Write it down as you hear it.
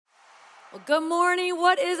Well, good morning.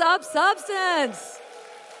 What is up, Substance?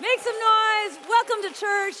 Make some noise. Welcome to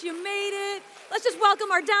church. You made it. Let's just welcome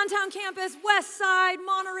our downtown campus, West Side,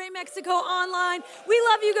 Monterrey, Mexico, online. We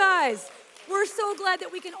love you guys. We're so glad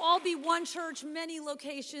that we can all be one church, many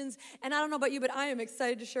locations. And I don't know about you, but I am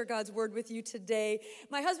excited to share God's word with you today.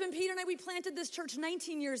 My husband Peter and I, we planted this church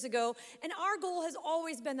 19 years ago. And our goal has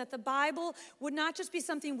always been that the Bible would not just be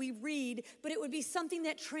something we read, but it would be something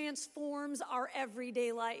that transforms our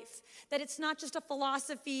everyday life. That it's not just a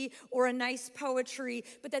philosophy or a nice poetry,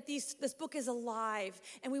 but that this book is alive.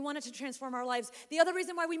 And we want it to transform our lives. The other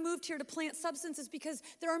reason why we moved here to plant Substance is because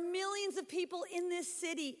there are millions of people in this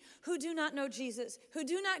city who do not know Jesus, who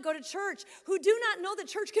do not go to church, who do not know that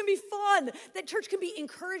church can be fun, that church can be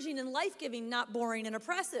encouraging and life-giving, not boring and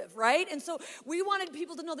oppressive, right? And so we wanted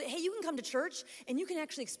people to know that, hey, you can come to church and you can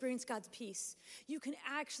actually experience God's peace. You can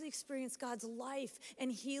actually experience God's life and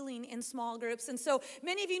healing in small groups. And so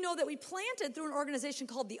many of you know that we planted through an organization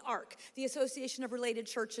called the ARC, the Association of Related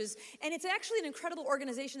Churches. And it's actually an incredible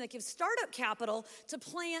organization that gives startup capital to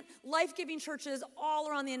plant life-giving churches all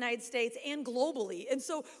around the United States and globally. And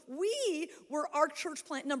so we were ARC church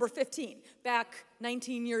plant number 15 back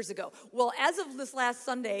 19 years ago. Well, as of this last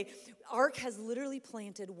Sunday, ARC has literally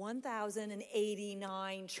planted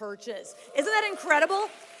 1,089 churches. Isn't that incredible?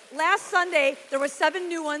 Last Sunday, there were 7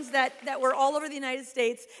 new ones that were all over the United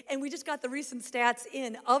States, and we just got the recent stats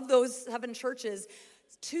in. Of those 7 churches,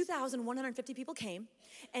 2,150 people came,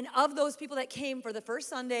 and of those people that came for the first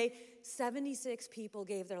Sunday, 76 people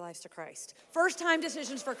gave their lives to Christ. First-time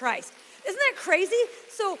decisions for Christ. Isn't that crazy?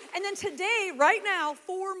 So, and then today, right now,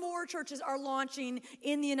 4 more churches are launching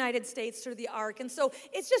in the United States through the ARC. And so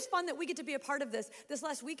it's just fun that we get to be a part of this. This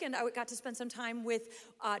last weekend, I got to spend some time with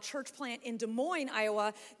a church plant in Des Moines,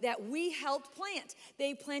 Iowa, that we helped plant.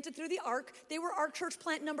 They planted through the ARC. They were ARC church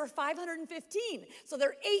plant number 515. So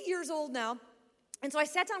they're 8 years old now. And so I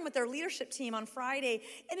sat down with their leadership team on Friday,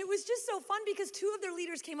 and it was just so fun because 2 of their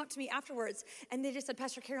leaders came up to me afterwards, and they just said,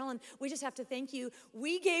 Pastor Carolyn, we just have to thank you.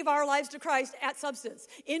 We gave our lives to Christ at Substance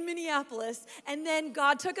in Minneapolis, and then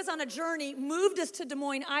God took us on a journey, moved us to Des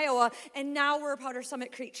Moines, Iowa, and now we're a part of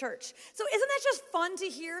Summit Creek Church. So isn't that just fun to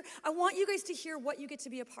hear? I want you guys to hear what you get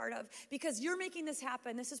to be a part of because you're making this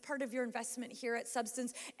happen. This is part of your investment here at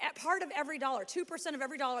Substance. At part of every dollar, 2% of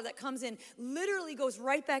every dollar that comes in literally goes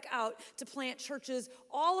right back out to plant churches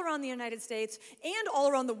all around the United States and all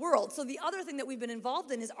around the world. So the other thing that we've been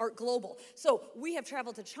involved in is ARC Global. So we have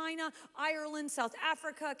traveled to China, Ireland, South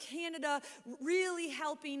Africa, Canada, really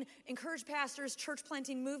helping encourage pastors, church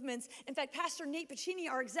planting movements. In fact, Pastor Nate Piccini,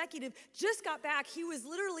 our executive, just got back. He was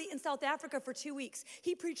literally in South Africa for 2 weeks.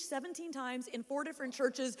 He preached 17 times in 4 different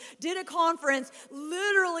churches, did a conference,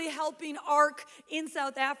 literally helping ARC in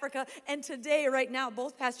South Africa. And today, right now,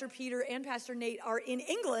 both Pastor Peter and Pastor Nate are in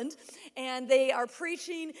England, and they are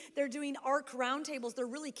preaching. They're doing ARC roundtables. They're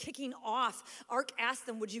really kicking off. ARC asked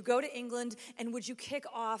them, would you go to England and would you kick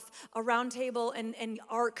off a roundtable and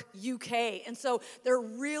ARC UK? And so they're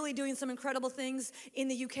really doing some incredible things in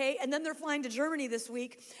the UK. And then they're flying to Germany this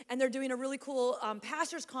week, and they're doing a really cool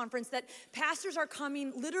pastors conference that pastors are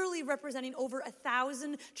coming, literally representing over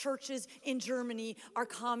 1,000 churches in Germany are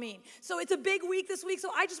coming. So it's a big week this week. So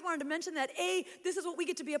I just wanted to mention that, A, this is what we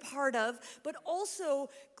get to be a part of, but also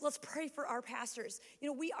let's pray for our pastors. You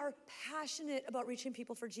know, we are passionate about reaching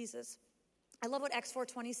people for Jesus. I love what Acts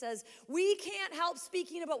 4:20 says. We can't help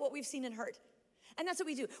speaking about what we've seen and heard. And that's what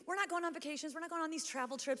we do. We're not going on vacations. We're not going on these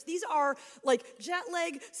travel trips. These are like jet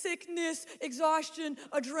lag, sickness, exhaustion,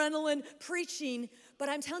 adrenaline, preaching. But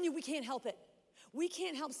I'm telling you, we can't help it. We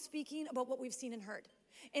can't help speaking about what we've seen and heard.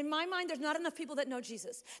 In my mind, there's not enough people that know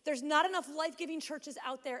Jesus. There's not enough life-giving churches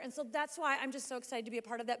out there. And so that's why I'm just so excited to be a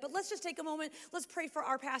part of that. But let's just take a moment. Let's pray for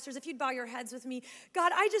our pastors. If you'd bow your heads with me.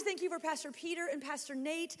 God, I just thank you for Pastor Peter and Pastor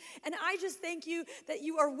Nate. And I just thank you that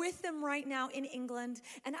you are with them right now in England.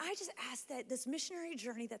 And I just ask that this missionary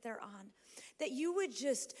journey that they're on, that you would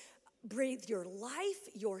just breathe your life,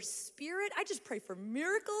 your spirit. I just pray for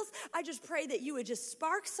miracles. I just pray that you would just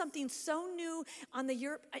spark something so new on the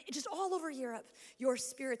Europe, just all over Europe, your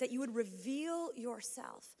spirit, that you would reveal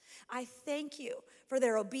yourself. I thank you for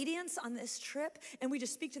their obedience on this trip, and we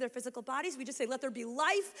just speak to their physical bodies. We just say, let there be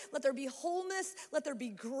life, let there be wholeness, let there be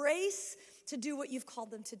grace to do what you've called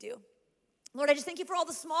them to do. Lord, I just thank you for all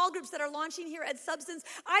the small groups that are launching here at Substance.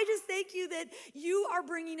 I just thank you that you are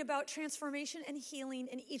bringing about transformation and healing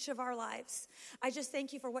in each of our lives. I just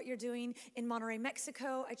thank you for what you're doing in Monterrey,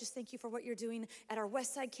 Mexico. I just thank you for what you're doing at our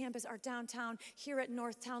West Side campus, our downtown, here at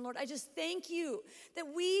Northtown. Lord, I just thank you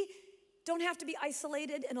that we don't have to be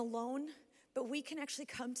isolated and alone, but we can actually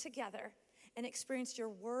come together and experienced your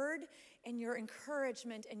word and your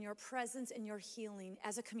encouragement and your presence and your healing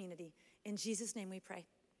as a community. In Jesus' name we pray.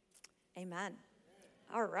 Amen.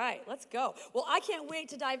 All right, let's go. Well, I can't wait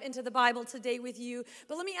to dive into the Bible today with you,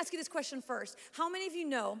 but let me ask you this question first. How many of you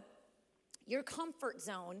know your comfort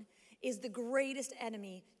zone is the greatest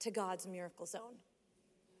enemy to God's miracle zone?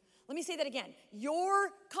 Let me say that again. Your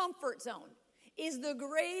comfort zone is the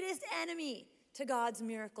greatest enemy to God's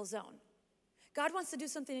miracle zone. God wants to do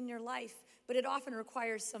something in your life, but it often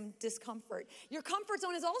requires some discomfort. Your comfort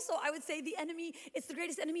zone is also, I would say, it's the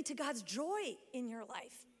greatest enemy to God's joy in your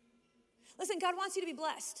life. Listen, God wants you to be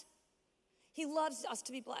blessed. He loves us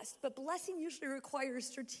to be blessed, but blessing usually requires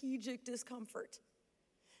strategic discomfort.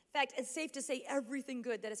 In fact, it's safe to say everything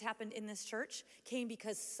good that has happened in this church came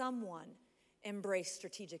because someone embraced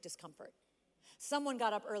strategic discomfort. Someone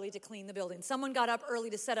got up early to clean the building. Someone got up early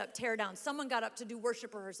to set up, tear down. Someone got up to do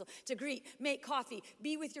worship rehearsal, to greet, make coffee,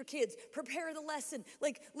 be with your kids, prepare the lesson.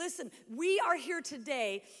 Listen, we are here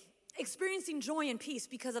today experiencing joy and peace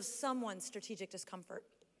because of someone's strategic discomfort.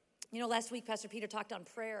 You know, last week, Pastor Peter talked on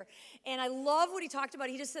prayer, and I love what he talked about.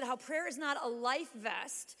 He just said how prayer is not a life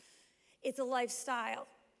vest, it's a lifestyle.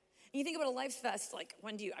 And you think about a life vest,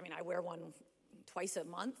 I wear one twice a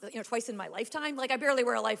month, twice in my lifetime. I barely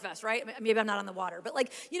wear a life vest, right? Maybe I'm not on the water. But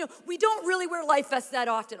we don't really wear life vests that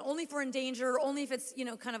often, only if we're in danger, only if it's,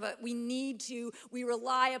 we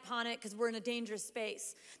rely upon it because we're in a dangerous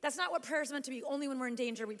space. That's not what prayer is meant to be. Only when we're in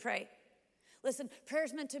danger, we pray. Listen, prayer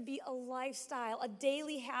is meant to be a lifestyle, a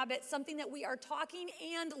daily habit, something that we are talking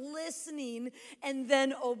and listening and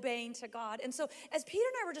then obeying to God. And so as Peter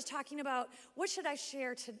and I were just talking about, what should I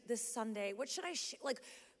share to this Sunday? What should I share?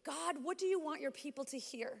 God, what do you want your people to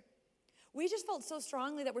hear? We just felt so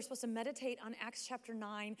strongly that we're supposed to meditate on Acts chapter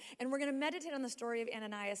 9, and we're going to meditate on the story of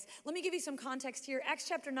Ananias. Let me give you some context here. Acts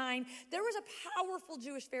chapter 9, there was a powerful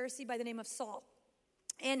Jewish Pharisee by the name of Saul.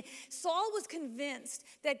 And Saul was convinced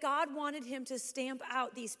that God wanted him to stamp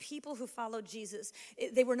out these people who followed Jesus.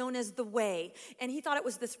 They were known as the Way. And he thought it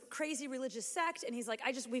was this crazy religious sect. And he's like,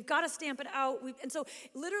 we've got to stamp it out. And so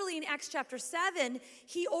literally in Acts chapter 7,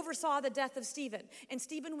 he oversaw the death of Stephen. And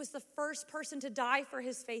Stephen was the first person to die for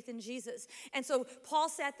his faith in Jesus. And so Paul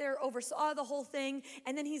sat there, oversaw the whole thing.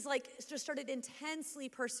 And then he's just started intensely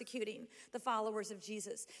persecuting the followers of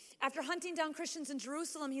Jesus. After hunting down Christians in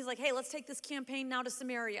Jerusalem, he's like, hey, let's take this campaign now to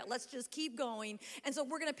Samaria. Let's just keep going. And so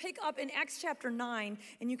we're going to pick up in Acts chapter 9,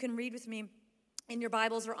 and you can read with me in your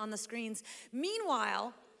Bibles or on the screens.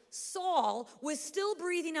 Meanwhile, Saul was still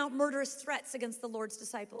breathing out murderous threats against the Lord's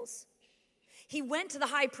disciples. He went to the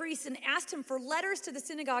high priest and asked him for letters to the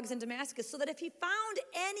synagogues in Damascus so that if he found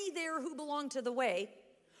any there who belonged to the Way,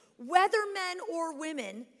 whether men or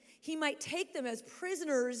women, he might take them as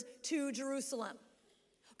prisoners to Jerusalem.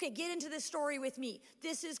 Okay, get into this story with me.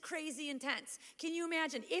 This is crazy intense. Can you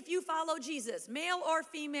imagine? If you follow Jesus, male or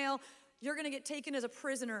female, you're going to get taken as a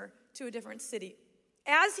prisoner to a different city.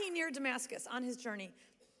 As he neared Damascus on his journey,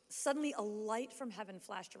 suddenly a light from heaven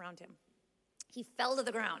flashed around him. He fell to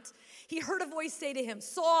the ground. He heard a voice say to him,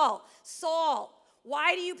 Saul, Saul,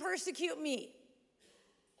 why do you persecute me?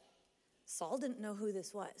 Saul didn't know who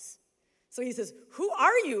this was. So he says, who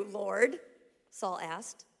are you, Lord? Saul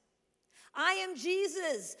asked. I am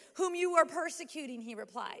Jesus, whom you are persecuting, he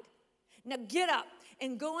replied. Now get up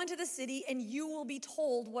and go into the city, and you will be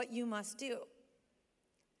told what you must do.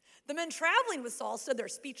 The men traveling with Saul stood there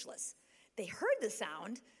speechless. They heard the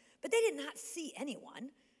sound, but they did not see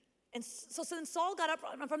anyone. And so then Saul got up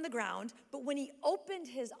from the ground, but when he opened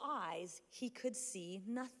his eyes, he could see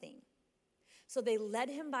nothing. So they led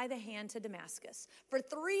him by the hand to Damascus. For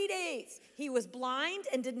 3 days, he was blind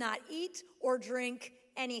and did not eat or drink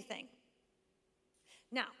anything.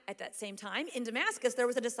 Now, at that same time, in Damascus, there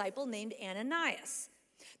was a disciple named Ananias.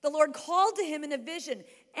 The Lord called to him in a vision,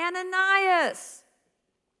 Ananias.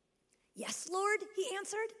 Yes, Lord, he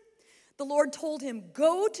answered. The Lord told him,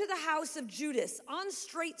 go to the house of Judas on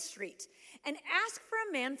Straight Street and ask for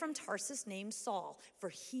a man from Tarsus named Saul, for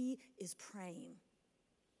he is praying.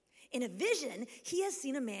 In a vision, he has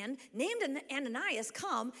seen a man named Ananias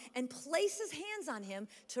come and place his hands on him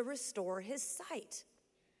to restore his sight.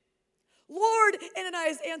 Lord,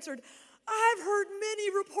 Ananias answered, I've heard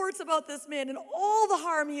many reports about this man and all the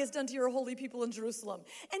harm he has done to your holy people in Jerusalem.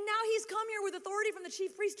 And now he's come here with authority from the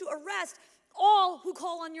chief priest to arrest all who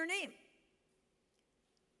call on your name.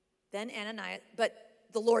 But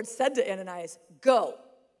the Lord said to Ananias, go.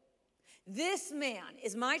 This man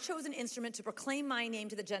is my chosen instrument to proclaim my name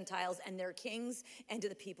to the Gentiles and their kings and to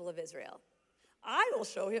the people of Israel. I will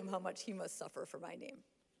show him how much he must suffer for my name.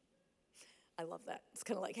 I love that. It's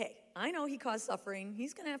kind of like, hey, I know he caused suffering.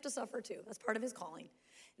 He's going to have to suffer too. That's part of his calling.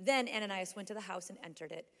 Then Ananias went to the house and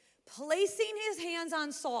entered it. Placing his hands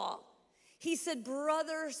on Saul, he said,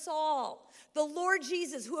 Brother Saul, the Lord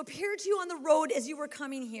Jesus, who appeared to you on the road as you were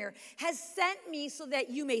coming here, has sent me so that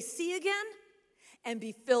you may see again and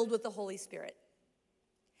be filled with the Holy Spirit.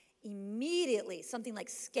 Immediately, something like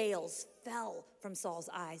scales fell from Saul's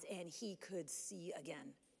eyes, and he could see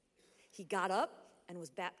again. He got up and was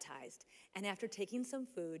baptized, and after taking some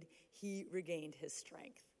food, he regained his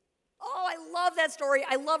strength. Oh, I love that story.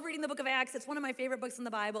 I love reading the book of Acts. It's one of my favorite books in the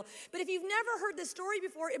Bible. But if you've never heard this story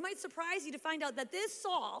before, it might surprise you to find out that this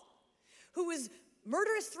Saul, who was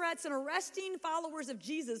murderous threats and arresting followers of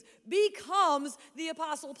Jesus, becomes the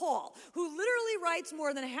Apostle Paul, who literally writes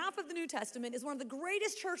more than half of the New Testament, is one of the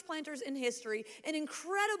greatest church planters in history, an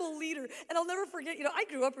incredible leader. And I'll never forget, I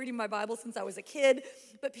grew up reading my Bible since I was a kid,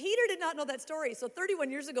 but Peter did not know that story. So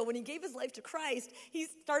 31 years ago, when he gave his life to Christ, he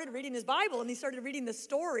started reading his Bible, and he started reading this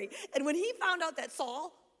story. And when he found out that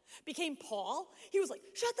Saul became Paul, he was like,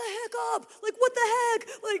 shut the heck up. Like, what the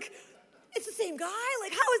heck? Like, it's the same guy?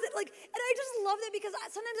 Like, how is it? Like, and I just love that because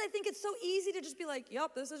sometimes I think it's so easy to just be like,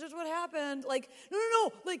 yep, this is just what happened. Like,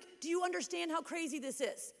 no. Like, do you understand how crazy this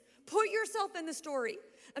is? Put yourself in the story.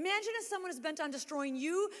 Imagine if someone is bent on destroying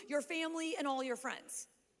you, your family, and all your friends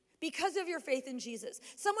because of your faith in Jesus.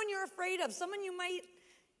 Someone you're afraid of, someone you might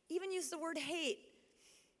even use the word hate.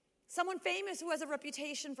 Someone famous who has a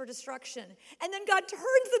reputation for destruction. And then God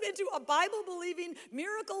turns them into a Bible-believing,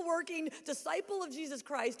 miracle-working disciple of Jesus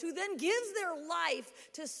Christ who then gives their life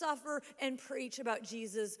to suffer and preach about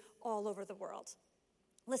Jesus all over the world.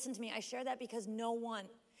 Listen to me, I share that because no one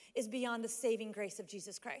is beyond the saving grace of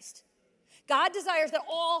Jesus Christ. God desires that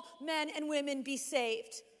all men and women be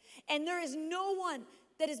saved. And there is no one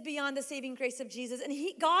that is beyond the saving grace of Jesus. And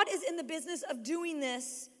God is in the business of doing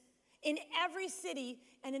this in every city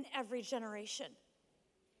and in every generation.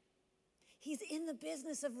 He's in the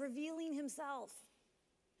business of revealing himself.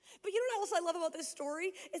 But you know what else I love about this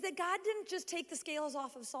story is that God didn't just take the scales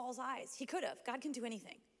off of Saul's eyes. He could have. God can do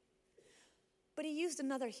anything. But he used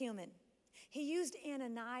another human. He used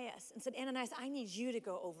Ananias and said, Ananias, I need you to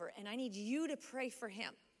go over and I need you to pray for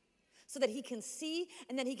him so that he can see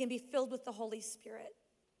and that he can be filled with the Holy Spirit.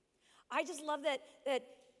 I just love that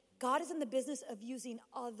God is in the business of using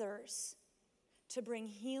others to bring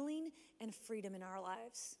healing and freedom in our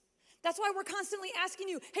lives. That's why we're constantly asking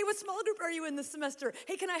you, hey, what small group are you in this semester?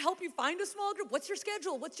 Hey, can I help you find a small group? What's your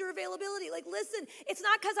schedule? What's your availability? Like, listen, it's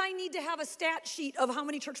not because I need to have a stat sheet of how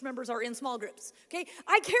many church members are in small groups, okay?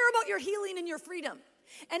 I care about your healing and your freedom.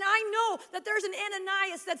 And I know that there's an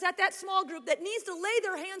Ananias that's at that small group that needs to lay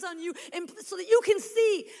their hands on you and so that you can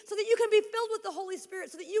see, so that you can be filled with the Holy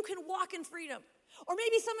Spirit, so that you can walk in freedom. Or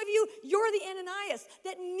maybe some of you, you're the Ananias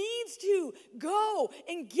that needs to go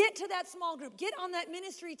and get to that small group, get on that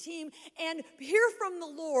ministry team and hear from the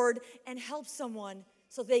Lord and help someone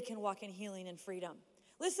so they can walk in healing and freedom.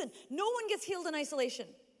 Listen, no one gets healed in isolation.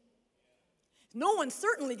 No one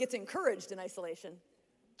certainly gets encouraged in isolation.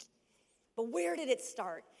 But where did it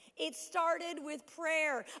start? It started with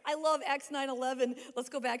prayer. I love Acts 9:11. Let's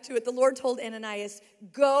go back to it. The Lord told Ananias,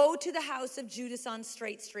 go to the house of Judas on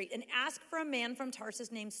Straight Street and ask for a man from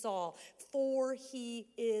Tarsus named Saul, for he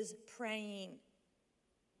is praying.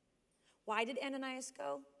 Why did Ananias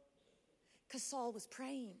go? Because Saul was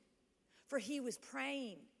praying. For he was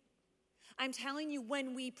praying. I'm telling you,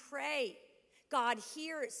 when we pray, God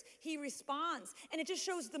hears, he responds, and it just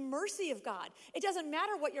shows the mercy of God. It doesn't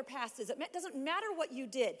matter what your past is. It doesn't matter what you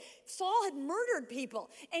did. Saul had murdered people,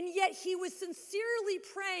 and yet he was sincerely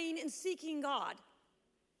praying and seeking God.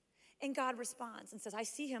 And God responds and says, I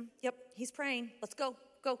see him. Yep, he's praying. Let's go.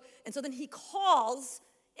 And so then he calls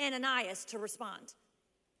Ananias to respond.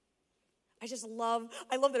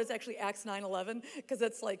 I love that it's actually Acts 9:11 because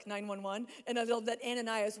that's like 911. And I love that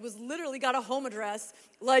Ananias was literally got a home address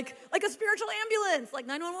like a spiritual ambulance, like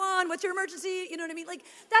 911, what's your emergency? You know what I mean? Like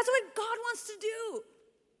that's what God wants to do.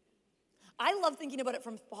 I love thinking about it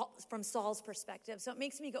from Saul's perspective. So it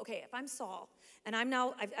makes me go, okay, if I'm Saul and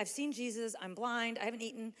I've seen Jesus, I'm blind, I haven't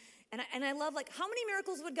eaten, and I love like how many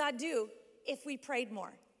miracles would God do if we prayed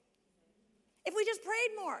more? If we just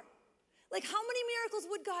prayed more? Like how many miracles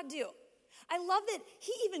would God do? I love that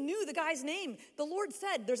he even knew the guy's name. The Lord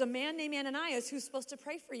said, there's a man named Ananias who's supposed to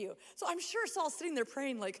pray for you. So I'm sure Saul's sitting there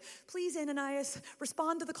praying like, please, Ananias,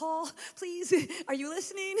 respond to the call. Please, are you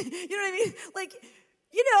listening? You know what I mean? Like,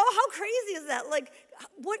 how crazy is that? Like,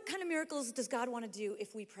 what kind of miracles does God want to do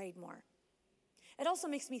if we prayed more? It also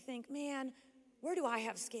makes me think, man, where do I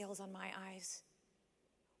have scales on my eyes?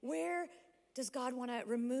 Where does God want to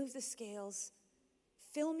remove the scales,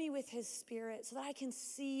 Fill me with his Spirit so that I can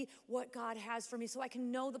see what God has for me, so I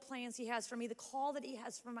can know the plans he has for me, the call that he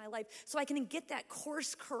has for my life, so I can get that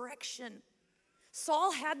course correction.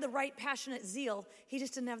 Saul had the right passionate zeal. He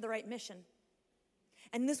just didn't have the right mission.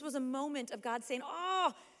 And this was a moment of God saying,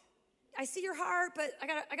 oh, I see your heart, but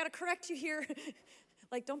I gotta correct you here.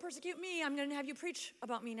 Like, don't persecute me. I'm going to have you preach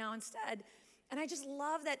about me now instead. And I just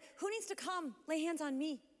love that. Who needs to come lay hands on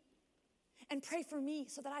me and pray for me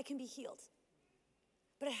so that I can be healed?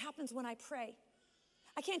 But it happens when I pray.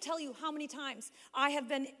 I can't tell you how many times I have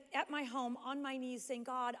been at my home on my knees saying,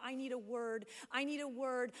 God, I need a word. I need a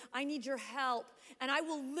word. I need your help. And I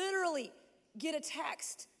will literally get a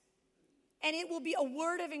text, and it will be a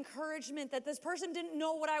word of encouragement that this person didn't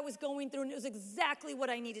know what I was going through, and it was exactly what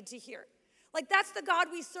I needed to hear. Like, that's the God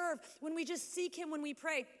we serve when we just seek him, when we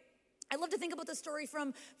pray. I love to think about the story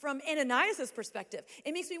from Ananias' perspective.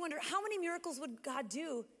 It makes me wonder, how many miracles would God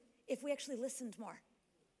do if we actually listened more?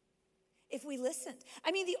 If we listened.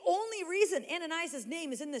 I mean, the only reason Ananias'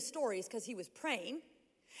 name is in this story is because he was praying.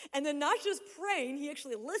 And then not just praying, he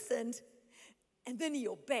actually listened, and then he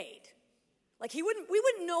obeyed. Like, we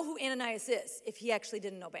wouldn't know who Ananias is if he actually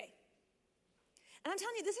didn't obey. And I'm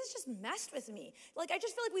telling you, this has just messed with me. Like, I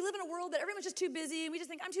just feel like we live in a world that everyone's just too busy, and we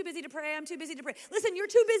just think, I'm too busy to pray, I'm too busy to pray. Listen, you're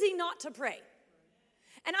too busy not to pray.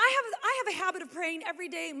 And I have a habit of praying every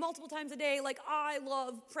day, multiple times a day. Like, I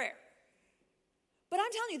love prayer. But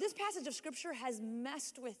I'm telling you, this passage of Scripture has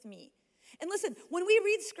messed with me. And listen, when we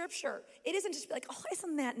read Scripture, it isn't just like, oh,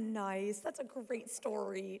 isn't that nice? That's a great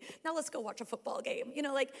story. Now let's go watch a football game. You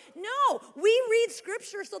know, like, no, we read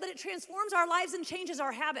Scripture so that it transforms our lives and changes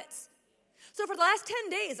our habits. So for the last 10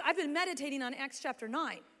 days, I've been meditating on Acts chapter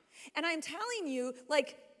 9. And I'm telling you,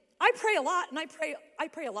 like, I pray a lot, and I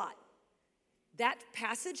pray a lot. That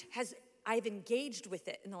passage I've engaged with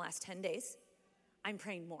it in the last 10 days. I'm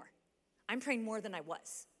praying more. I'm praying more than I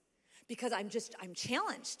was because I'm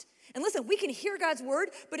challenged. And listen, we can hear God's word,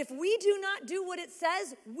 but if we do not do what it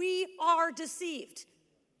says, we are deceived.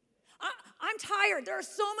 I'm tired. There are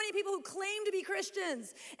so many people who claim to be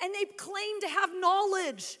Christians, and they claim to have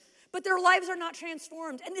knowledge, but their lives are not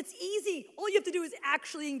transformed. And it's easy. All you have to do is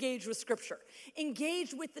actually engage with Scripture.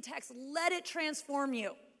 Engage with the text. Let it transform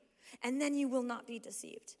you, and then you will not be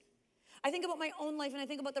deceived. I think about my own life, and I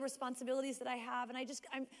think about the responsibilities that I have, and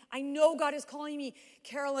I know God is calling me,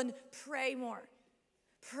 Carolyn, pray more.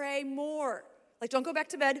 Pray more. Like, don't go back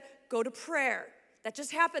to bed, go to prayer. That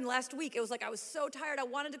just happened last week. It was like I was so tired, I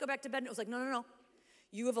wanted to go back to bed, and it was like, no.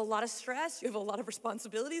 You have a lot of stress, you have a lot of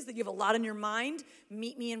responsibilities, that you have a lot on your mind.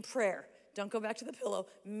 Meet me in prayer. Don't go back to the pillow.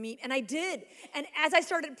 And I did. And as I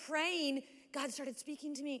started praying, God started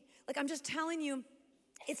speaking to me. Like, I'm just telling you,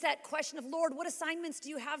 it's that question of, Lord, what assignments do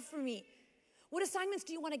you have for me? What assignments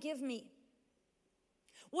do you want to give me?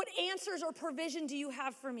 What answers or provision do you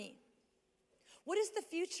have for me? What is the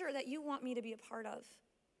future that you want me to be a part of?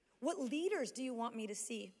 What leaders do you want me to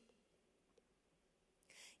see?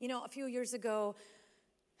 You know, a few years ago,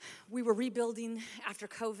 we were rebuilding after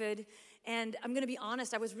COVID, and I'm going to be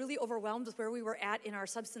honest, I was really overwhelmed with where we were at in our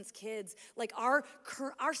Substance Kids. Like, our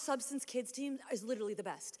Substance Kids team is literally the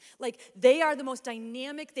best. Like, they are the most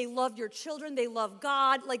dynamic. They love your children. They love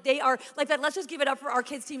God. Like, they are like that. Let's just give it up for our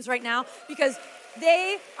kids teams right now, because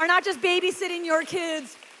they are not just babysitting your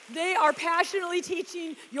kids. They are passionately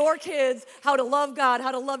teaching your kids how to love God,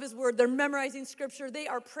 how to love His Word. They're memorizing Scripture. They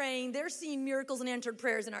are praying. They're seeing miracles and answered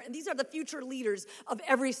prayers. And these are the future leaders of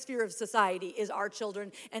every sphere of society, is our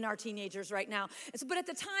children and our teenagers right now. But at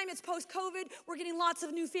the time, it's post-COVID. We're getting lots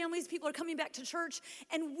of new families. People are coming back to church.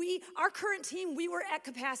 And our current team, we were at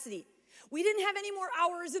capacity. We didn't have any more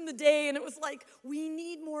hours in the day, and it was like, we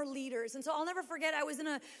need more leaders. And so I'll never forget, I was in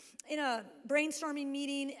a brainstorming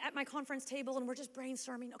meeting at my conference table, and we're just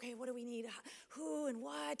brainstorming, okay, what do we need? Who and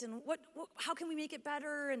what, and how can we make it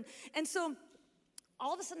better? And so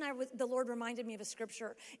all of a sudden, the Lord reminded me of a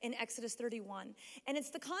scripture in Exodus 31. And it's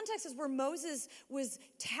the context is where Moses was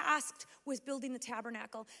tasked with building the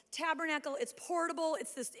tabernacle. Tabernacle, it's portable.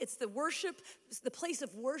 It's the worship, it's the place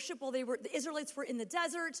of worship while the Israelites were in the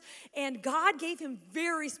desert. And God gave him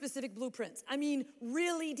very specific blueprints. I mean,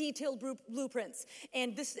 really detailed blueprints.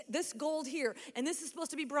 And this gold here, and this is supposed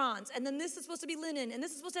to be bronze, and then this is supposed to be linen, and this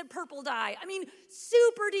is supposed to have purple dye. I mean,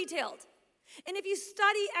 super detailed. And if you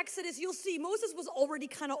study Exodus, you'll see Moses was already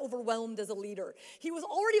kind of overwhelmed as a leader. He was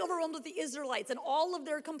already overwhelmed with the Israelites and all of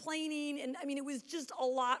their complaining. And I mean, it was just a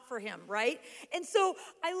lot for him, right? And so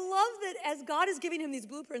I love that as God is giving him these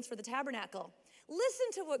blueprints for the tabernacle, listen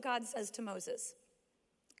to what God says to Moses.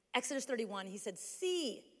 Exodus 31, he said,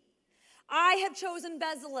 "See, I have chosen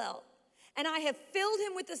Bezalel And I have filled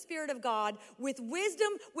him with the Spirit of God, with wisdom,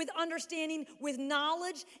 with understanding, with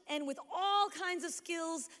knowledge, and with all kinds of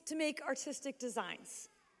skills to make artistic designs.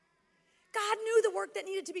 God knew the work that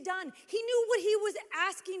needed to be done. He knew what he was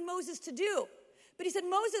asking Moses to do. But he said,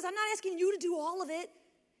 Moses, I'm not asking you to do all of it.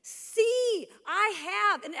 See,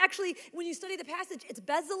 I have. And actually, when you study the passage, it's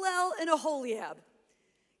Bezalel and Aholiab.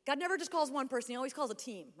 God never just calls one person, he always calls a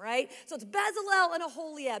team, right? So it's Bezalel and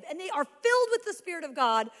Aholiab, and they are filled with the Spirit of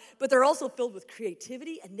God, but they're also filled with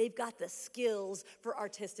creativity, and they've got the skills for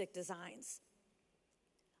artistic designs.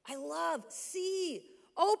 I love, see,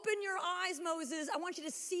 open your eyes, Moses. I want you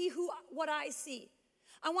to see what I see.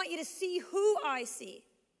 I want you to see who I see.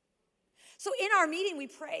 So in our meeting, we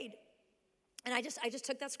prayed, and I just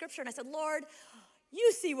took that scripture, and I said, Lord,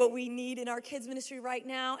 you see what we need in our kids' ministry right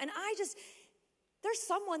now, and there's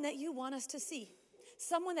someone that you want us to see.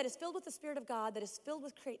 Someone that is filled with the Spirit of God, that is filled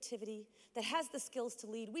with creativity, that has the skills to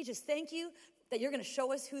lead. We just thank you that you're going to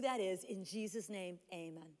show us who that is. In Jesus' name,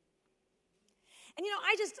 amen. And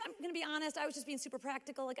I'm going to be honest, I was just being super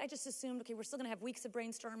practical. Like I just assumed, okay, we're still going to have weeks of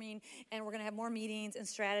brainstorming and we're going to have more meetings and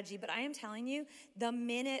strategy. But I am telling you, the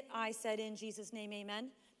minute I said in Jesus' name,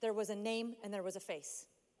 amen, there was a name and there was a face.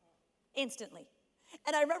 Instantly.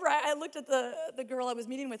 And I remember I looked at the girl I was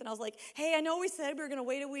meeting with, and I was like, hey, I know we said we were going to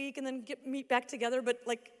wait a week and then meet back together, but,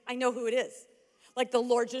 I know who it is. The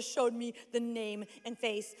Lord just showed me the name and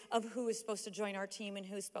face of who is supposed to join our team and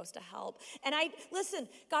who's supposed to help. And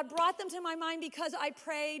God brought them to my mind because I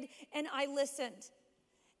prayed and I listened.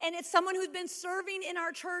 And it's someone who's been serving in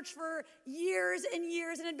our church for years and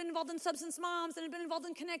years and had been involved in Substance Moms and had been involved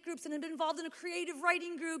in Connect groups and had been involved in creative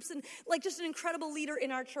writing groups and just an incredible leader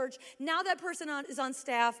in our church. Now that person is on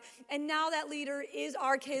staff, and now that leader is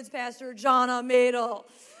our kids pastor, Jonna Madel.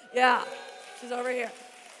 Yeah, she's over here.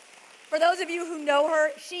 For those of you who know her,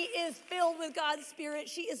 she is filled with God's Spirit.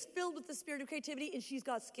 She is filled with the spirit of creativity, and she's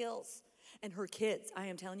got skills. And her kids, I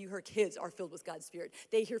am telling you, her kids are filled with God's Spirit.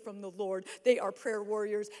 They hear from the Lord. They are prayer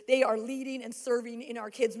warriors. They are leading and serving in our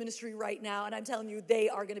kids' ministry right now. And I'm telling you, they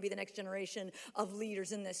are going to be the next generation of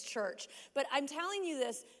leaders in this church. But I'm telling you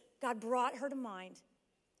this, God brought her to mind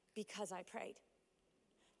because I prayed.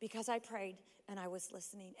 Because I prayed and I was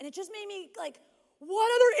listening. And it just made me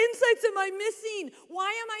what other insights am I missing? Why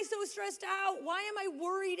am I so stressed out? Why am I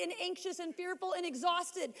worried and anxious and fearful and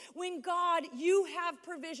exhausted when God, you have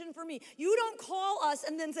provision for me? You don't call us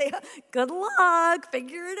and then say, good luck,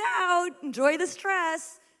 figure it out, enjoy the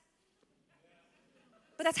stress.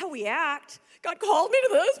 But that's how we act. God called me to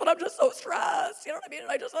this, but I'm just so stressed. You know what I mean?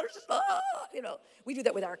 And I just we do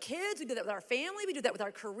that with our kids. We do that with our family. We do that with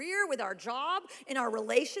our career, with our job, in our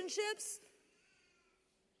relationships.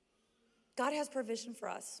 God has provision for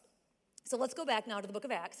us. So let's go back now to the book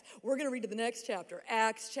of Acts. We're going to read to the next chapter,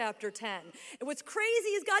 Acts chapter 10. And what's crazy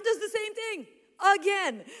is God does the same thing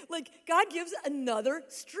again. God gives another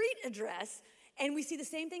street address, and we see the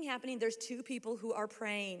same thing happening. There's two people who are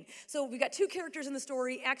praying. So we've got two characters in the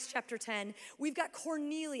story, Acts chapter 10. We've got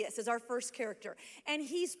Cornelius as our first character, and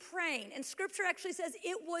he's praying. And Scripture actually says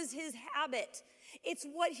it was his habit. It's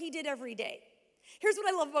what he did every day. Here's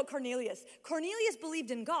what I love about Cornelius. Cornelius believed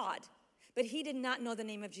in God, but he did not know the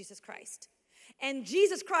name of Jesus Christ. And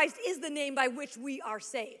Jesus Christ is the name by which we are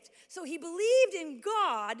saved. So he believed in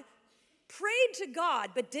God, prayed to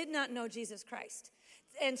God, but did not know Jesus Christ.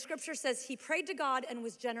 And Scripture says he prayed to God and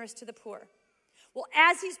was generous to the poor. Well,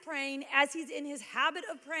 as he's praying, as he's in his habit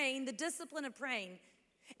of praying, the discipline of praying,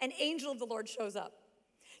 an angel of the Lord shows up.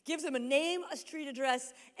 Gives him a name, a street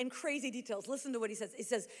address, and crazy details. Listen to what he says. He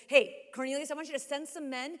says, hey, Cornelius, I want you to send some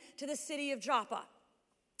men to the city of Joppa.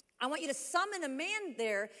 I want you to summon a man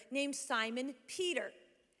there named Simon Peter.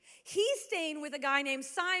 He's staying with a guy named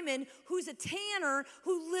Simon who's a tanner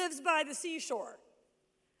who lives by the seashore.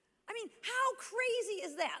 I mean, how crazy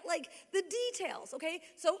is that? The details, okay?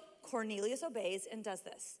 So Cornelius obeys and does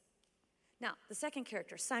this. Now, the second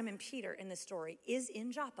character, Simon Peter in this story, is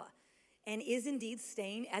in Joppa and is indeed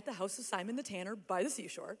staying at the house of Simon the tanner by the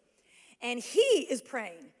seashore. And he is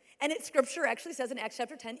praying. And Scripture actually says in Acts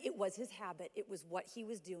chapter 10, it was his habit. It was what he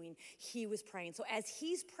was doing. He was praying. So as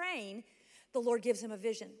he's praying, the Lord gives him a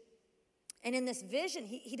vision. And in this vision,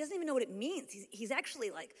 he doesn't even know what it means. He's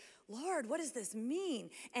actually like, Lord, what does this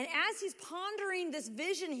mean? And as he's pondering this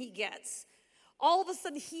vision he gets, all of a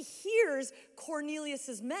sudden he hears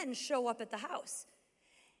Cornelius' men show up at the house.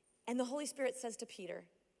 And the Holy Spirit says to Peter,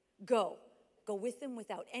 go with them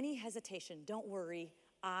without any hesitation. Don't worry,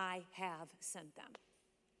 I have sent them.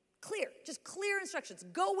 Just clear instructions.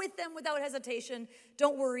 Go with them without hesitation.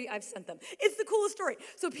 Don't worry, I've sent them. It's the coolest story.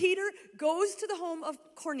 So Peter goes to the home of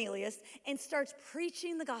Cornelius and starts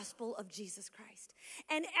preaching the gospel of Jesus Christ.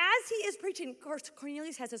 And as he is preaching, of course,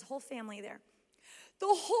 Cornelius has his whole family there. The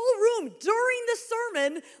whole room during the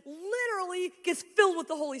sermon literally gets filled with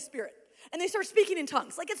the Holy Spirit. And they start speaking in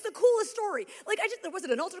tongues. Like, it's the coolest story. Like, there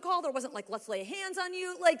wasn't an altar call. There wasn't, like, let's lay hands on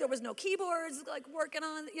you. Like, there was no keyboards, like, working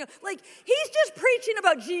on, Like, he's just preaching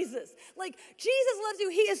about Jesus. Like, Jesus loves you.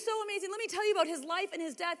 He is so amazing. Let me tell you about his life and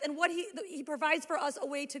his death and what he provides for us a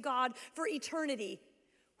way to God for eternity.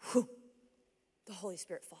 Whew. The Holy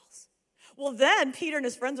Spirit falls. Well, then Peter and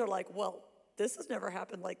his friends are like, well, this has never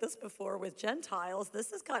happened like this before with Gentiles.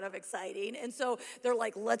 This is kind of exciting. And so they're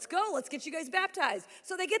like, let's go. Let's get you guys baptized.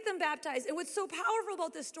 So they get them baptized. And what's so powerful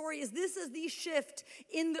about this story is this is the shift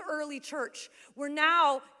in the early church where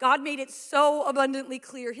now God made it so abundantly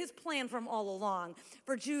clear, his plan from all along,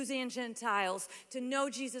 for Jews and Gentiles to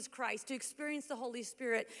know Jesus Christ, to experience the Holy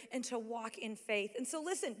Spirit, and to walk in faith. And so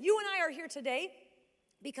listen, you and I are here today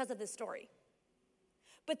because of this story.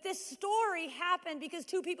 But this story happened because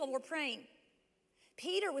two people were praying.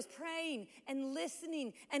 Peter was praying and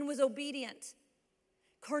listening and was obedient.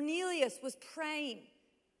 Cornelius was praying,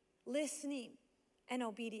 listening, and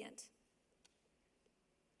obedient.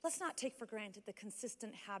 Let's not take for granted the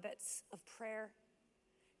consistent habits of prayer.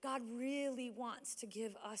 God really wants to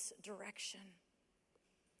give us direction.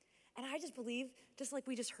 And I just believe, just like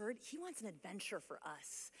we just heard, he wants an adventure for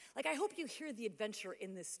us. Like, I hope you hear the adventure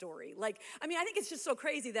in this story. I think it's just so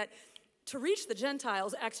crazy that to reach the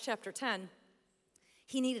Gentiles, Acts chapter 10,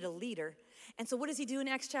 he needed a leader. And so what does he do in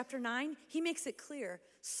Acts chapter 9? He makes it clear.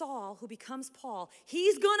 Saul, who becomes Paul,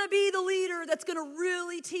 he's going to be the leader that's going to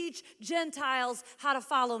really teach Gentiles how to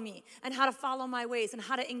follow me and how to follow my ways and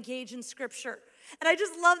how to engage in Scripture. And I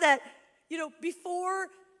just love that, before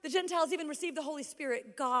the Gentiles even receive the Holy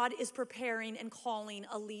Spirit, God is preparing and calling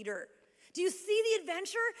a leader. Do you see the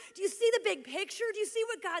adventure? Do you see the big picture? Do you see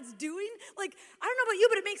what God's doing? I don't know about you,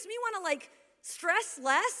 but it makes me want to stress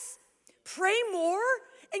less, pray more,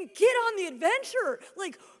 and get on the adventure.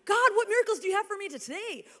 God, what miracles do you have for me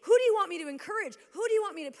today? Who do you want me to encourage? Who do you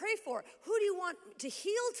want me to pray for? Who do you want to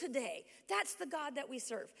heal today? That's the God that we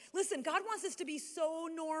serve. Listen, God wants this to be so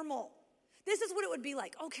normal. This is what it would be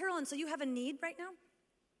like. Oh, Carolyn, so you have a need right now?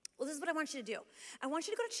 Well, this is what I want you to do. I want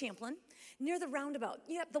you to go to Champlin, near the roundabout.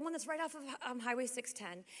 Yep, the one that's right off of Highway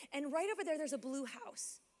 610. And right over there, there's a blue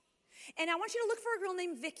house. And I want you to look for a girl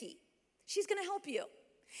named Vicky. She's going to help you.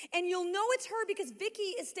 And you'll know it's her because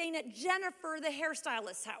Vicky is staying at Jennifer, the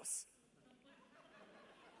hairstylist's house.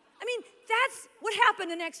 I mean, that's what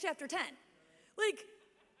happened in Acts chapter 10.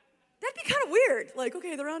 That'd be kind of weird.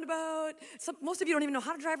 Okay, the roundabout. Most of you don't even know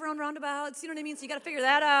how to drive around roundabouts. You know what I mean? So you got to figure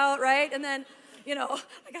that out, right? And then, I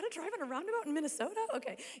got to drive on a roundabout in Minnesota?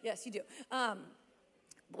 Okay, yes, you do. But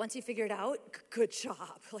once you figure it out, good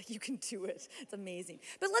job. You can do it. It's amazing.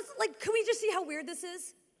 But can we just see how weird this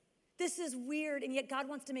is? This is weird, and yet God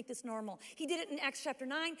wants to make this normal. He did it in Acts chapter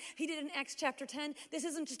 9. He did it in Acts chapter 10. This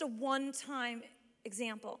isn't just a one-time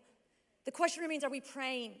example. The question remains, are we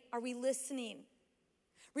praying? Are we listening?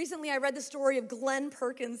 Recently, I read the story of Glenn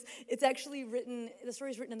Perkins. The story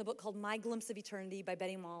is written in the book called My Glimpse of Eternity by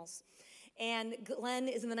Betty Malls. And Glenn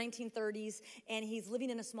is in the 1930s, and he's living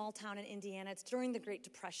in a small town in Indiana. It's during the Great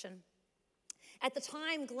Depression. At the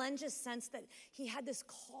time, Glenn just sensed that he had this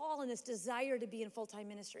call and this desire to be in full-time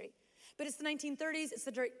ministry. But it's the 1930s, it's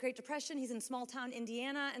the Great Depression, he's in small-town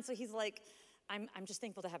Indiana, and so he's like, I'm just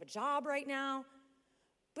thankful to have a job right now.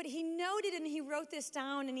 But he noted and he wrote this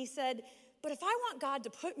down, and he said, but if I want God to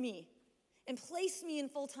put me and place me in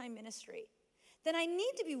full-time ministry, then I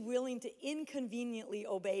need to be willing to inconveniently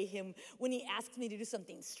obey him when he asks me to do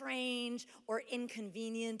something strange or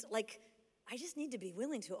inconvenient. I just need to be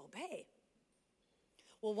willing to obey.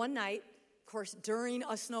 Well, one night, of course, during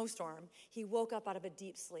a snowstorm, he woke up out of a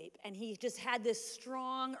deep sleep, and he just had this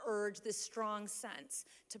strong urge, this strong sense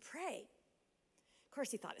to pray. Of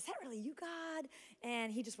course, he thought, is that really you, God?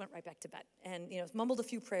 And he just went right back to bed and, mumbled a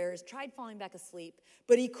few prayers, tried falling back asleep,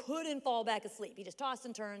 but he couldn't fall back asleep. He just tossed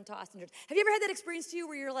and turned, tossed and turned. Have you ever had that experience to you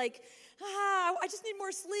where you're like, I just need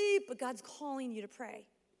more sleep, but God's calling you to pray?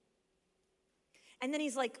 And then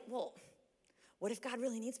he's like, well, what if God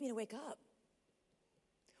really needs me to wake up?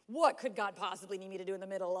 What could God possibly need me to do in the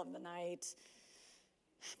middle of the night?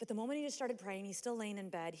 But the moment he just started praying, he's still laying in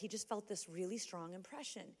bed, he just felt this really strong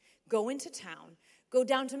impression. Go into town, go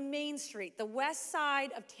down to Main Street, the west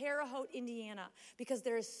side of Terre Haute, Indiana, because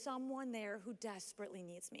there is someone there who desperately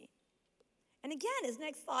needs me. And again, his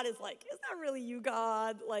next thought is like, it's not really you,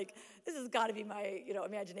 God. Like, this has got to be my,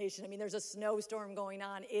 imagination. I mean, there's a snowstorm going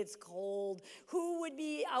on. It's cold. Who would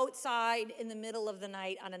be outside in the middle of the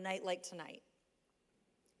night on a night like tonight?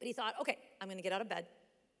 But he thought, okay, I'm going to get out of bed.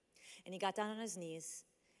 And he got down on his knees,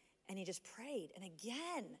 and he just prayed. And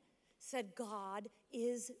again said, God,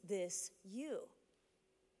 is this you?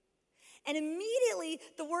 And immediately,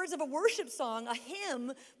 the words of a worship song, a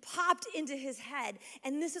hymn, popped into his head.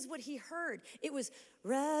 And this is what he heard. It was,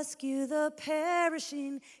 rescue the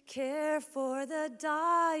perishing, care for the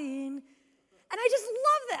dying. And I just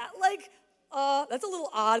love that. Like, that's a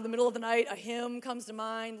little odd in the middle of the night. A hymn comes to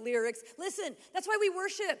mind, lyrics. Listen, that's why we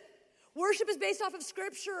worship. Worship is based off of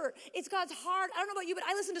Scripture. It's God's heart. I don't know about you, but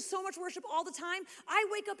I listen to so much worship all the time. I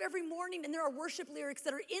wake up every morning and there are worship lyrics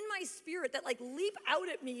that are in my spirit that like leap out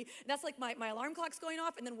at me. And that's like my alarm clock's going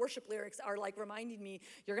off, and then worship lyrics are like reminding me,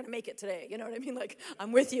 you're going to make it today. You know what I mean? Like,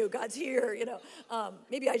 I'm with you. God's here,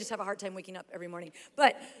 Maybe I just have a hard time waking up every morning.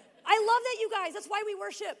 But I love that, you guys. That's why we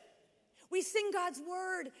worship. We sing God's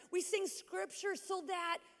word. We sing Scripture so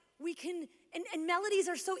that we can, and melodies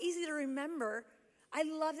are so easy to remember. I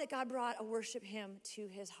love that God brought a worship hymn to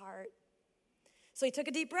his heart. So he took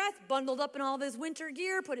a deep breath, bundled up in all of his winter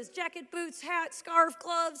gear, put his jacket, boots, hat, scarf,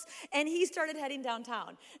 gloves, and he started heading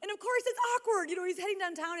downtown. And of course, it's awkward. He's heading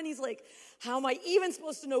downtown, and he's like, how am I even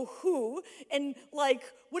supposed to know who? And like,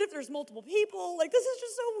 what if there's multiple people? Like, this is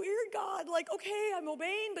just so weird, God. Like, okay, I'm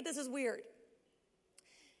obeying, but this is weird.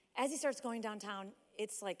 As he starts going downtown,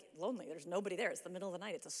 it's like lonely. There's nobody there. It's the middle of the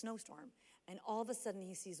night. It's a snowstorm. And all of a sudden,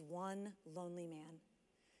 he sees one lonely man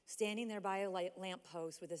standing there by a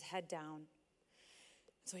lamppost with his head down.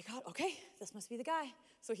 So he thought, okay, this must be the guy.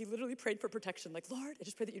 So he literally prayed for protection, like, Lord, I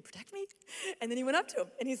just pray that you'd protect me. And then he went up to him,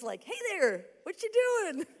 and he's like, hey there, what you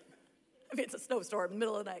doing? I mean, it's a snowstorm in the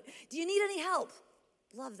middle of the night. Do you need any help?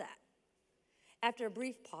 Love that. After a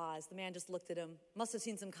brief pause, the man just looked at him, must have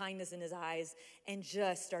seen some kindness in his eyes, and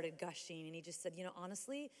just started gushing. And he just said,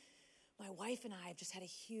 honestly, my wife and I have just had a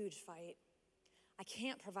huge fight. I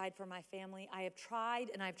can't provide for my family. I have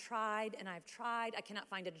tried, and I've tried, and I've tried. I cannot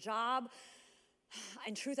find a job.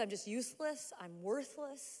 In truth, I'm just useless. I'm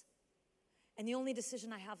worthless. And the only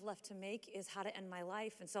decision I have left to make is how to end my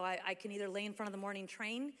life. And so I can either lay in front of the morning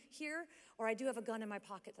train here, or I do have a gun in my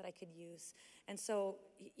pocket that I could use. And so,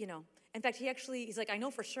 in fact, he's like, I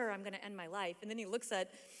know for sure I'm going to end my life. And then he looks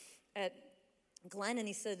at Glenn, and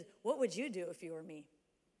he said, what would you do if you were me?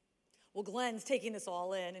 Well, Glenn's taking this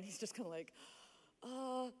all in, and he's just kind of like,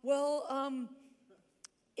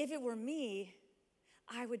 if it were me,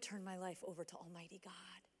 I would turn my life over to Almighty God,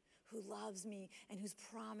 who loves me and who's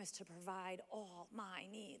promised to provide all my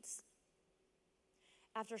needs.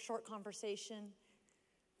 After a short conversation,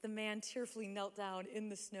 the man tearfully knelt down in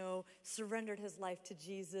the snow, surrendered his life to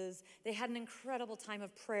Jesus. They had an incredible time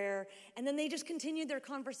of prayer, and then they just continued their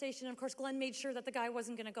conversation. And of course, Glenn made sure that the guy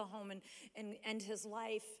wasn't going to go home and end his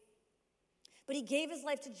life. But he gave his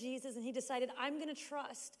life to Jesus, and he decided, I'm going to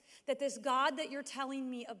trust that this God that you're telling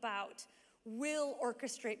me about will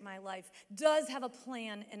orchestrate my life, does have a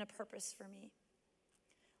plan and a purpose for me.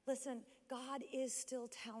 Listen, God is still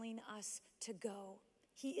telling us to go.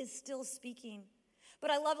 He is still speaking.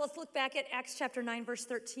 But let's look back at Acts chapter 9, verse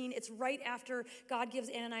 13. It's right after God gives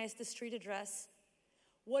Ananias the street address.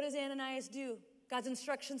 What does Ananias do? God's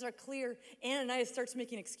instructions are clear. Ananias starts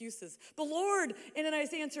making excuses. But Lord, Ananias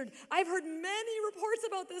answered, I've heard many reports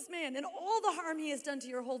about this man and all the harm he has done to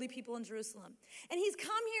your holy people in Jerusalem. And he's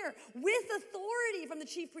come here with authority from the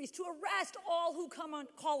chief priest to arrest all who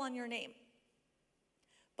call on your name.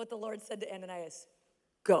 But the Lord said to Ananias,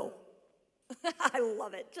 go. I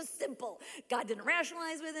love it. Just simple. God didn't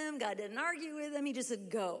rationalize with him. God didn't argue with him. He just said,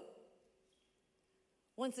 go.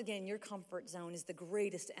 Once again, your comfort zone is the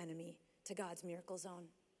greatest enemy to God's miracle zone.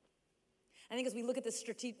 I think as we look at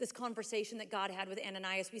this conversation that God had with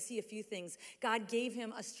Ananias, we see a few things. God gave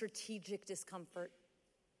him a strategic discomfort.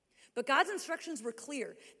 But God's instructions were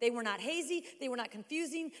clear. They were not hazy. They were not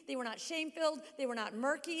confusing. They were not shame-filled. They were not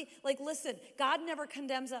murky. Like, listen, God never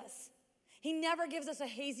condemns us. He never gives us a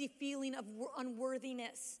hazy feeling of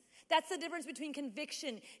unworthiness. That's the difference between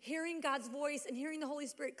conviction, hearing God's voice and hearing the Holy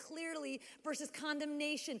Spirit clearly, versus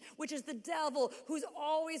condemnation, which is the devil who's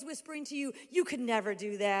always whispering to you, you could never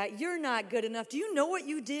do that. You're not good enough. Do you know what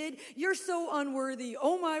you did? You're so unworthy.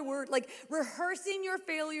 Oh my word. Like rehearsing your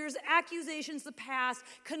failures, accusations, the past,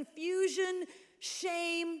 confusion,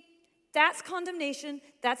 shame. That's condemnation.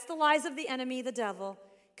 That's the lies of the enemy, the devil.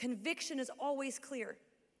 Conviction is always clear.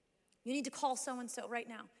 You need to call so-and-so right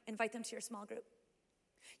now. Invite them to your small group.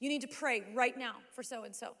 You need to pray right now for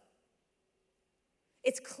so-and-so.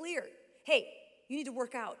 It's clear. Hey, you need to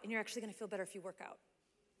work out, and you're actually going to feel better if you work out.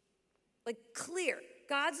 Like, clear.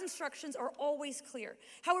 God's instructions are always clear.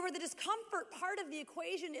 However, the discomfort part of the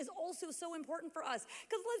equation is also so important for us.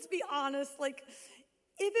 Because let's be honest, like,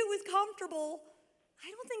 if it was comfortable,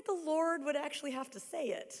 I don't think the Lord would actually have to say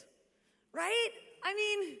it, right? I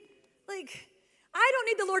mean, like, I don't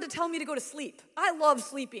need the Lord to tell me to go to sleep. I love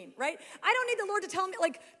sleeping, right? I don't need the Lord to tell me,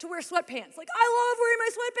 like, to wear sweatpants. Like, I love wearing my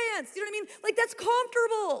sweatpants. You know what I mean? Like, that's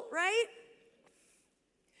comfortable, right?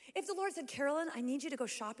 If the Lord said, Carolyn, I need you to go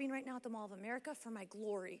shopping right now at the Mall of America for my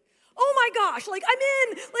glory. Oh my gosh, like I'm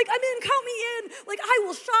in, count me in. Like I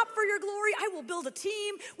will shop for your glory. I will build a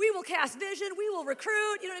team. We will cast vision. We will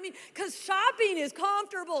recruit, you know what I mean? Because shopping is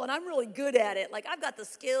comfortable and I'm really good at it. Like I've got the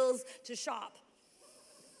skills to shop.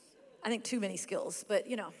 I think too many skills, but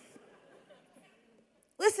you know.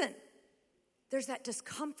 Listen, there's that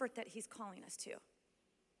discomfort that he's calling us to.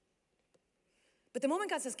 But the moment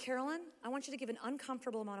God says, Carolyn, I want you to give an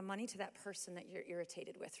uncomfortable amount of money to that person that you're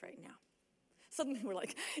irritated with right now. Suddenly we're like,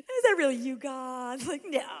 is that really you, God? Like,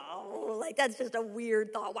 no, like that's just a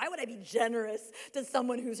weird thought. Why would I be generous to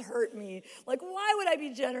someone who's hurt me? Like, why would I be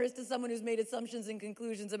generous to someone who's made assumptions and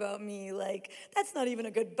conclusions about me? Like, that's not even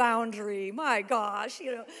a good boundary. My gosh,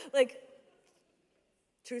 you know, like,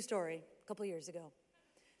 true story, a couple years ago,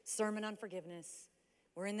 sermon on forgiveness.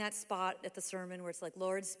 We're in that spot at the sermon where it's like,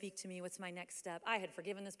 Lord, speak to me. What's my next step? I had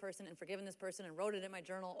forgiven this person and wrote it in my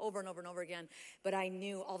journal over and over and over again. But I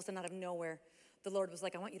knew all of a sudden out of nowhere, the Lord was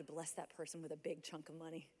like, I want you to bless that person with a big chunk of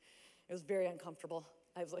money. It was very uncomfortable.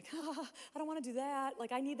 I was like, I don't want to do that.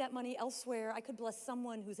 Like, I need that money elsewhere. I could bless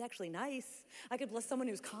someone who's actually nice. I could bless someone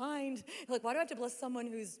who's kind. Like, why do I have to bless someone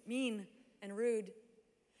who's mean and rude?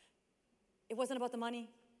 It wasn't about the money.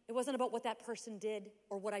 It wasn't about what that person did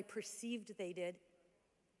or what I perceived they did.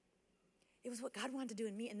 It was what God wanted to do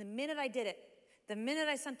in me. And the minute I did it, the minute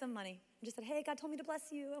I sent them money and just said, hey, God told me to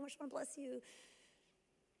bless you. I just want to bless you.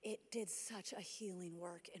 It did such a healing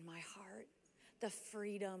work in my heart. The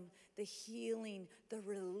freedom, the healing, the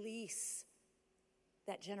release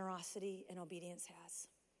that generosity and obedience has.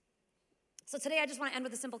 So today I just want to end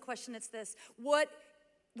with a simple question. It's this.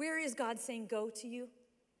 Where is God saying go to you?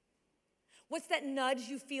 What's that nudge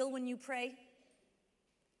you feel when you pray?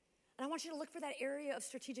 And I want you to look for that area of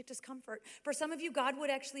strategic discomfort. For some of you, God would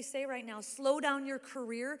actually say right now, slow down your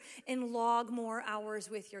career and log more hours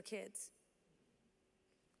with your kids.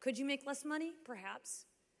 Could you make less money? Perhaps.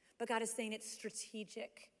 But God is saying it's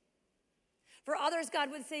strategic. For others, God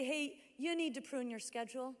would say, hey, you need to prune your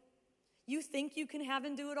schedule. You think you can have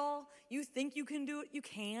and do it all? You think you can do it? You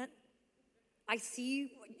can't. I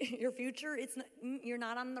see your future. You're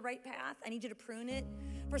not on the right path. I need you to prune it.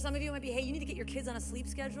 For some of you, it might be, hey, you need to get your kids on a sleep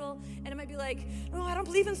schedule. And it might be like, no, I don't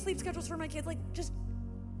believe in sleep schedules for my kids. Like, just,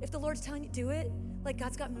 if the Lord's telling you, do it. Like,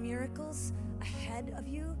 God's got miracles ahead of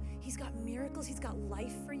you. He's got miracles. He's got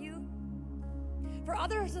life for you. For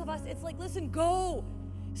others of us, it's like, listen, go.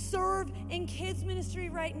 Serve in kids ministry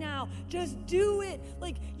right now. Just do it.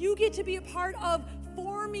 Like, you get to be a part of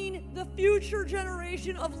forming the future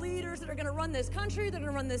generation of leaders that are going to run this country, they're going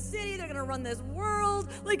to run this city, they're going to run this world.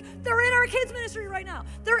 Like, they're in our kids ministry right now.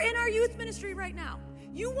 They're in our youth ministry right now.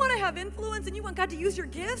 You want to have influence and you want God to use your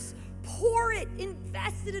gifts? Pour it,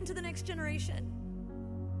 invest it into the next generation.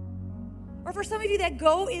 Or for some of you, that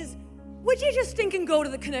go is, would you just stinking go to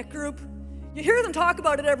the Connect group? You hear them talk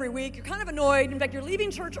about it every week. You're kind of annoyed. In fact, you're leaving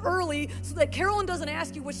church early so that Carolyn doesn't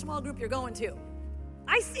ask you which small group you're going to.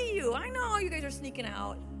 I see you. I know you guys are sneaking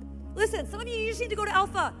out. Listen, some of you just need to go to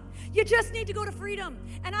Alpha. You just need to go to Freedom.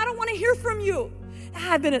 And I don't want to hear from you.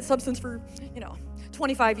 I've been at Substance for,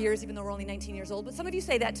 25 years, even though we're only 19 years old. But some of you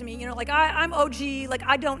say that to me, like, I'm OG, like,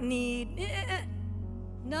 I don't need.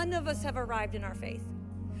 None of us have arrived in our faith.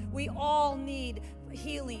 We all need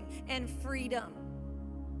healing and freedom.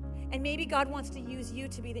 And maybe God wants to use you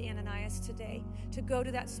to be the Ananias today, to go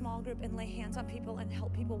to that small group and lay hands on people and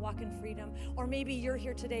help people walk in freedom. Or maybe you're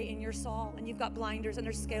here today and you're Saul and you've got blinders and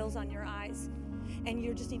there's scales on your eyes and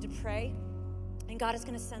you just need to pray. And God is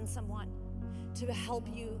going to send someone to help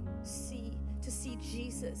you see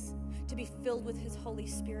Jesus, to be filled with his Holy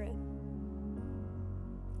Spirit.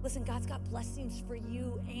 Listen, God's got blessings for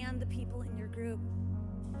you and the people in your group.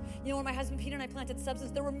 When my husband Peter and I planted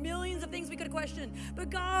Substance, there were millions of things we could have questioned. But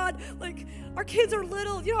God, like, our kids are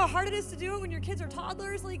little. You know how hard it is to do it when your kids are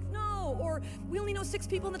toddlers? Like, no. Or we only know 6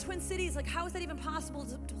 people in the Twin Cities. Like, how is that even possible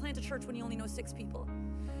to plant a church when you only know 6 people?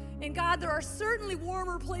 And God, there are certainly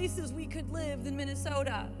warmer places we could live than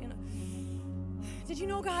Minnesota. Did you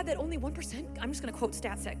know, God, that only 1%, I'm just going to quote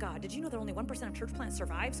stats at God. Did you know that only 1% of church plants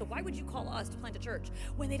survive? So why would you call us to plant a church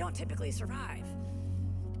when they don't typically survive?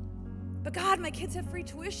 But God, my kids have free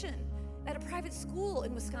tuition. at a private school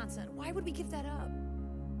in Wisconsin. Why would we give that up?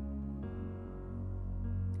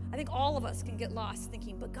 I think all of us can get lost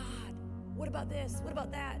thinking, but God, what about this? What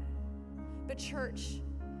about that? But church,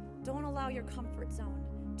 don't allow your comfort zone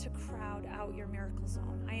to crowd out your miracle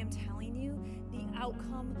zone. I am telling you, the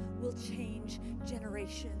outcome will change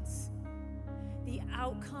generations. The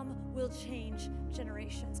outcome will change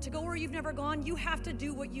generations. To go where you've never gone, you have to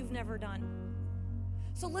do what you've never done.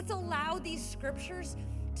 So let's allow these scriptures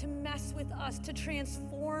to mess with us, to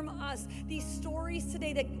transform us. These stories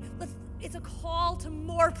today, it's a call to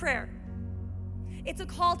more prayer. It's a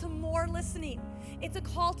call to more listening. It's a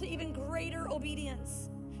call to even greater obedience,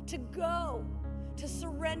 to go, to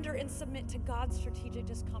surrender and submit to God's strategic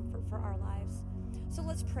discomfort for our lives. So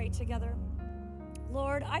let's pray together.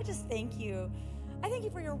 Lord, I just thank you. I thank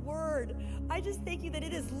you for your word. I just thank you that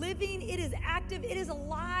it is living, it is active, it is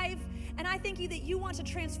alive. And I thank you that you want to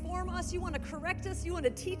transform us, you want to correct us, you want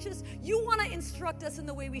to teach us, you want to instruct us in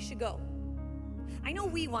the way we should go. I know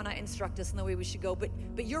we want to instruct us in the way we should go, but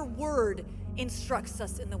your word instructs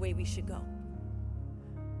us in the way we should go.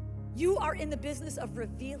 You are in the business of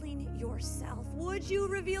revealing yourself. Would you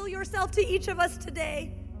reveal yourself to each of us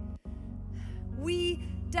today? We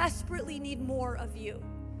desperately need more of you.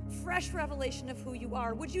 Fresh revelation of who you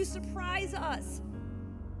are. Would you surprise us?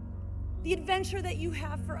 The adventure that you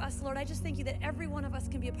have for us, Lord, I just thank you that every one of us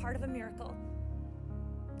can be a part of a miracle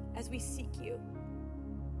as we seek you.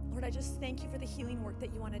 Lord, I just thank you for the healing work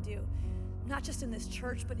that you want to do, not just in this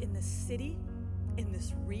church, but in this city, in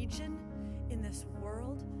this region, in this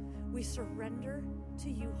world. We surrender to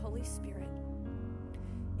you, Holy Spirit.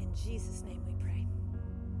 In Jesus' name we pray.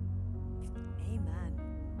 Amen.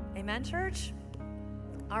 Amen, church?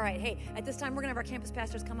 All right, hey, at this time, we're going to have our campus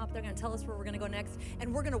pastors come up. They're going to tell us where we're going to go next,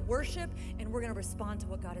 and we're going to worship, and we're going to respond to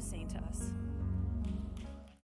what God is saying to us.